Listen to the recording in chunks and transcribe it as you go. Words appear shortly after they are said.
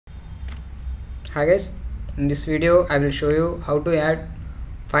Hi guys, in this video I will show you how to add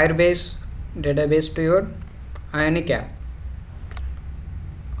Firebase database to your Ionic app.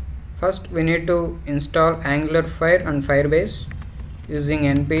 First we need to install Angular Fire and Firebase using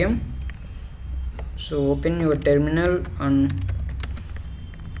npm. So open your terminal and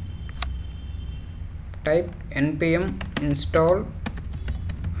type npm install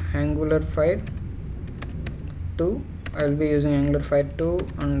Angular Fire 2. I will be using Angular Fire 2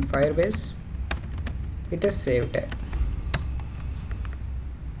 and Firebase with a save tag.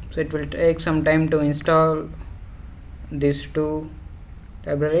 So it will take some time to install these two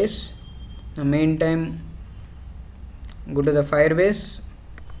libraries. In the meantime, go to the Firebase.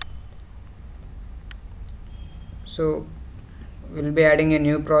 So we'll be adding a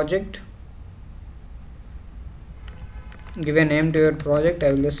new project. Give a name to your project.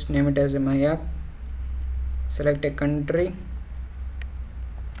 I will just name it as my app. Select a country.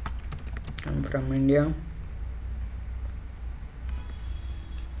 I'm from India.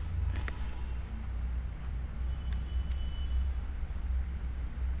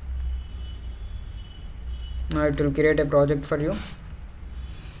 Now it will create a project for you.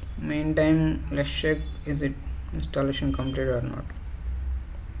 Meantime, let's check is it installation completed or not.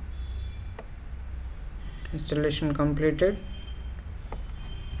 Installation completed.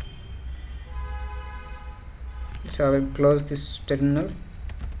 So I will close this terminal.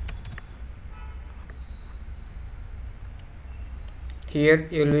 Here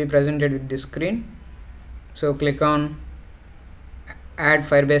you will be presented with this screen. So click on add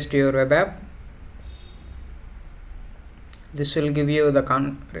Firebase to your web app. This will give you the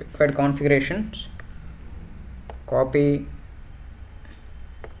required configurations. Copy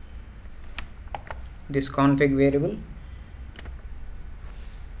this config variable.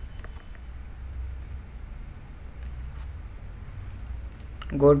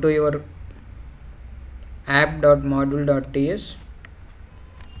 Go to your app.module.ts,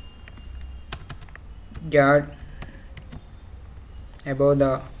 add above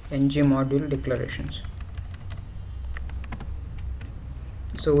the ng module declarations.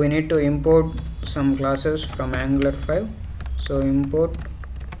 So we need to import some classes from Angular 5. So import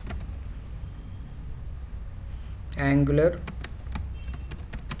Angular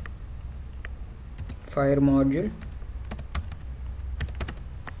Fire module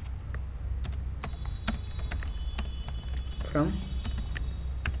from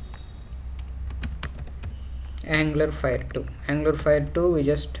Angular Fire 2. Angular Fire 2 we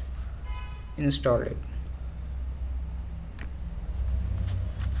just installed it.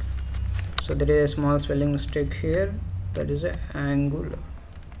 So there is a small spelling mistake here, that is a Angular.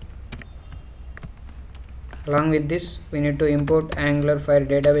 Along with this we need to import Angular Fire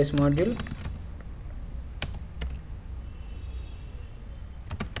database module.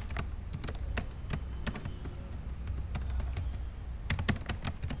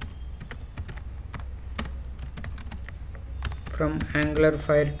 From Angular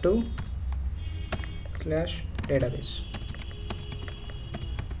Fire 2 / database.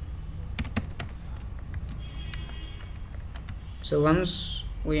 So once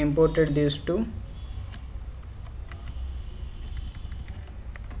we imported these two,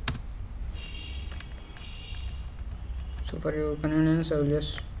 so for your convenience I will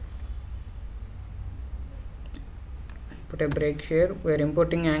just put a break here. We are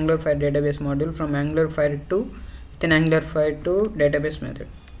importing Angular Fire database module from Angular Fire 2 within Angular Fire 2 database method.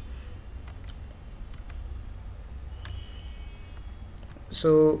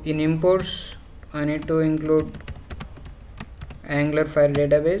 So in imports I need to include Angular Fire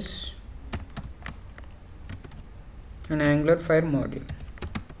database and Angular Fire module.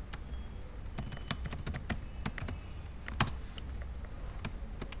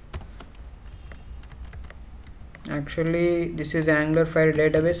 Actually this is Angular Fire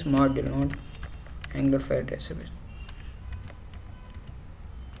database module, not Angular Fire database.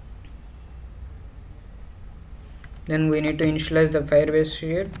 Then we need to initialize the Firebase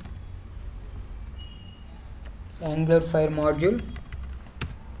here. Angular Fire module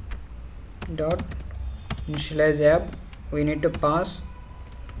dot initialize app. We need to pass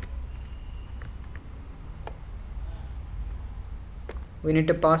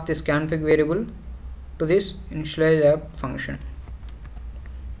this config variable to this initialize app function.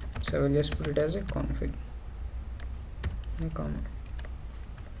 So I will just put it as a config.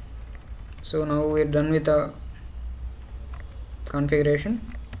 So now we are done with the configuration.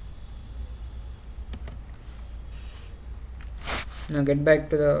 Now get back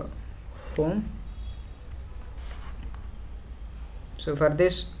to the home. So for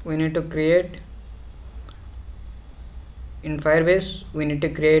this we need to create in Firebase we need to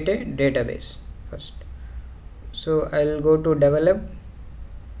create a database. first. So I'll go to develop.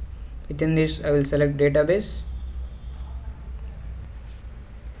 Within this I will select database.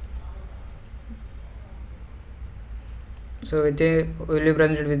 So will be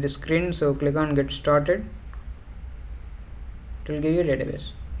presented with the screen, so click on get started. It will give you a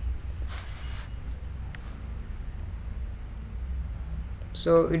database.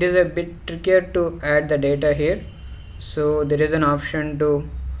 So it is a bit trickier to add the data here, so there is an option to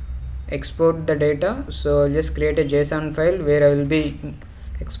export the data. So I'll just create a JSON file where I will be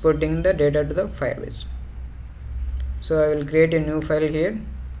exporting the data to the Firebase. So I will create a new file here.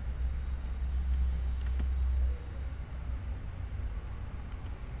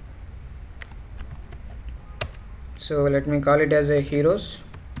 So let me call it as a heroes.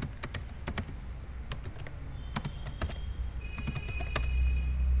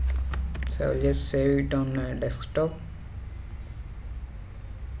 So I'll just save it on my desktop,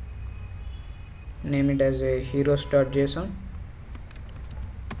 name it as a heroes.json.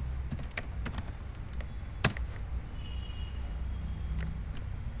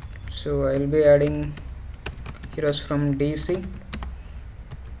 So I'll be adding heroes from DC,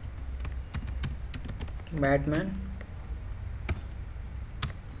 Batman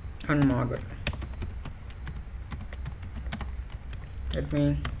and Marvel. Let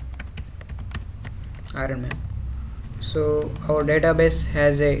me Iron Man. So our database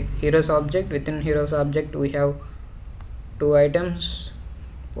has a heroes object. Within heroes object we have two items.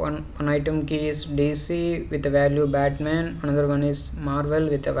 One item key is DC with the value Batman, another one is Marvel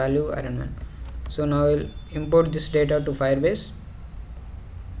with the value Iron Man. So now we'll import this data to Firebase.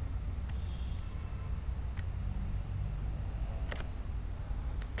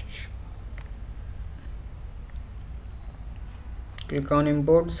 Click on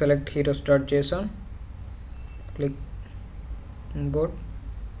import, select heroes.json, click import.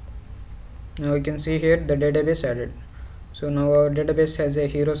 Now you can see here the database added. So now our database has a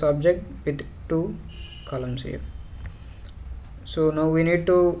heroes object with two columns here. So now we need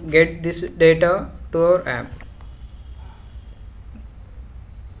to get this data to our app.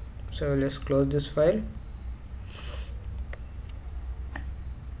 So let's close this file.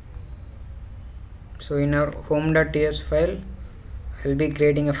 So in our home.ts file I'll be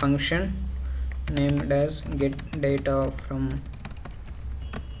creating a function named as get data from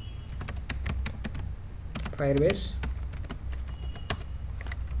Firebase.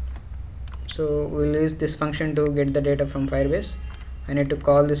 So we'll use this function to get the data from Firebase. I need to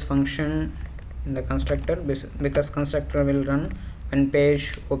call this function in the constructor because constructor will run when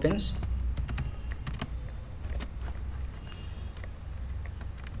page opens.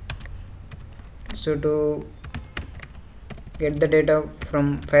 So to get the data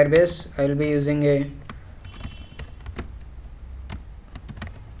from Firebase I will be using a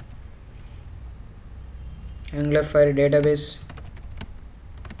Angular Fire database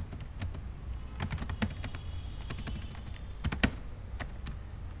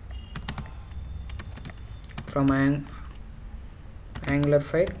from Angular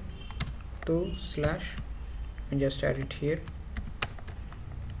Fire 2 slash, and just add it here,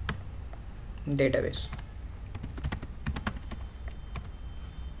 database.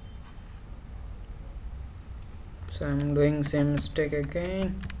 So I'm doing same mistake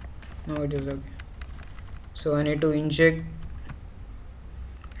again. Now it is okay. So I need to inject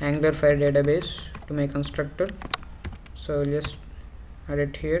Angular Fire database to my constructor. So I'll just add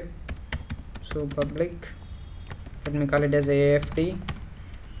it here. So public, let me call it as AFD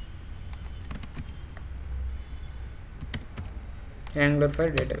Angular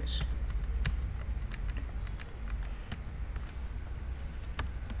Fire database.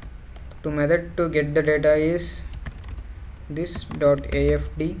 The method to get the data is this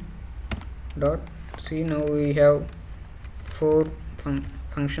 .afd dot. See, now we have four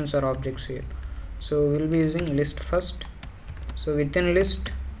functions or objects here. So we'll be using list first. So within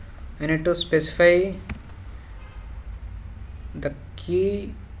list I need to specify the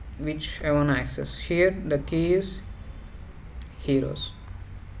key which I want to access. Here the key is heroes.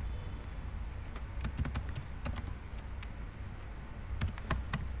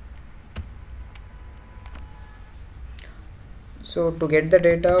 So to get the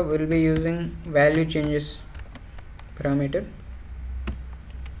data we'll be using value changes parameter.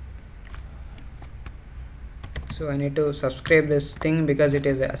 So I need to subscribe this thing because it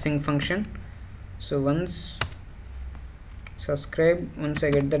is a async function. So once subscribe, once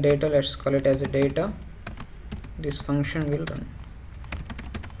I get the data, let's call it as a data, this function will run.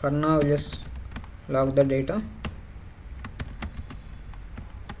 For now I'll just log the data.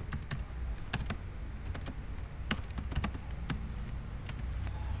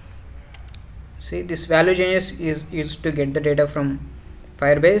 See, this value changes is used to get the data from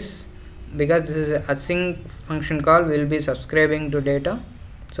Firebase. Because this is a async function call, we will be subscribing to data.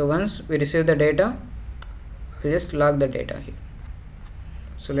 So once we receive the data, we'll just log the data here.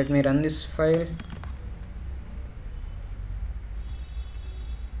 So let me run this file.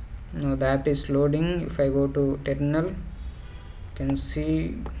 Now the app is loading. If I go to terminal, you can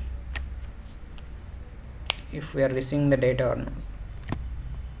see if we are receiving the data or not.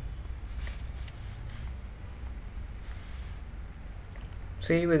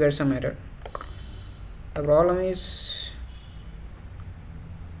 See, we got some error. The problem is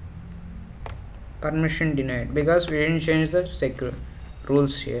permission denied because we didn't change the secure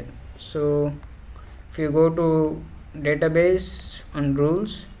rules here. So if you go to database and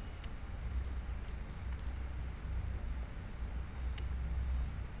rules,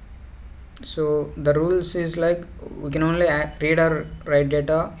 so the rules is like we can only read or write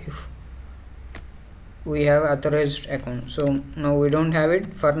data if we have authorized account. So now we don't have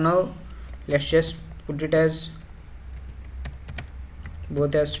it. For now, let's just put it as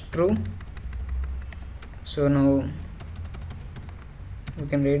both as true. So now we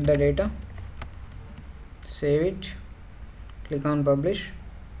can read the data, save it, click on publish.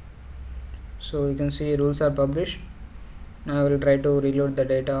 So you can see rules are published. Now I will try to reload the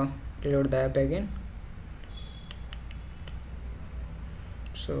data, reload the app again.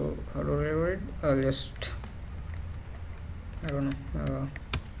 So how to reload it? I'll just, I don't know,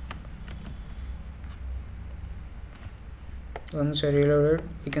 once I reload it,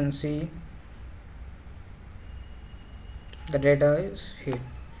 you can see the data is here.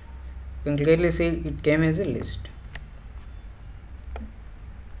 You can clearly see it came as a list.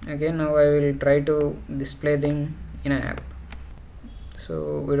 Again, now I will try to display them in an app.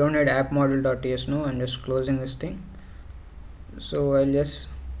 So we don't need app module.ts now. I'm just closing this thing. So I'll just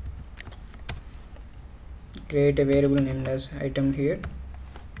create a variable named as item here.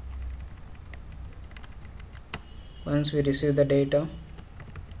 Once we receive the data,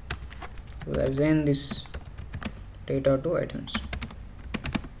 we assign this data to items.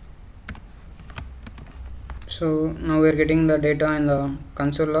 So now we are getting the data in the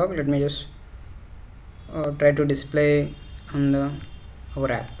console log. Let me just try to display on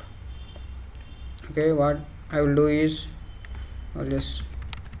our app. Okay, what I will do is I'll just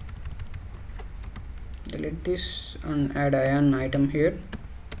delete this and add Ion item here.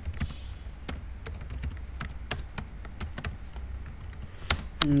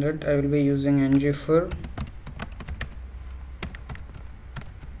 And that I will be using ng for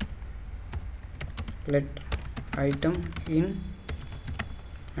let item in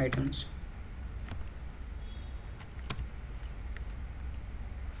items.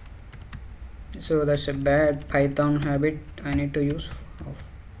 So that's a bad Python habit I need to use of.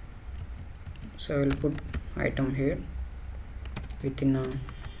 So I will put item here within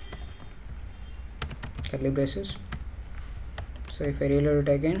curly braces. So if I reload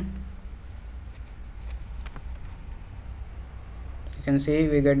it again, you can see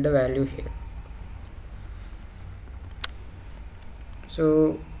we get the value here.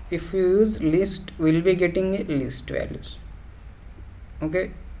 So if you use list, we will be getting a list values.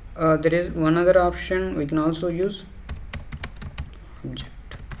 Okay, there is one other option we can also use,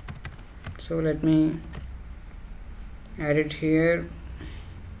 object. So let me add it here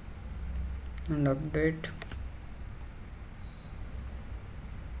and update.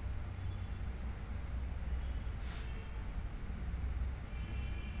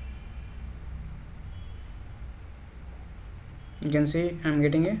 You can see I'm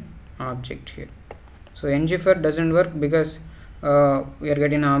getting a object here. So ngFor doesn't work because we are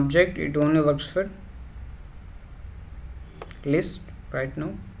getting an object. It only works for list right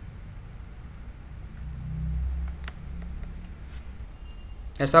now.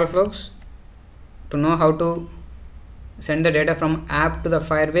 That's all, folks. To know how to send the data from app to the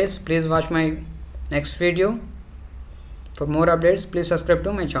Firebase, please watch my next video. For more updates, please subscribe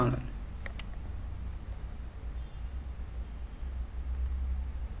to my channel.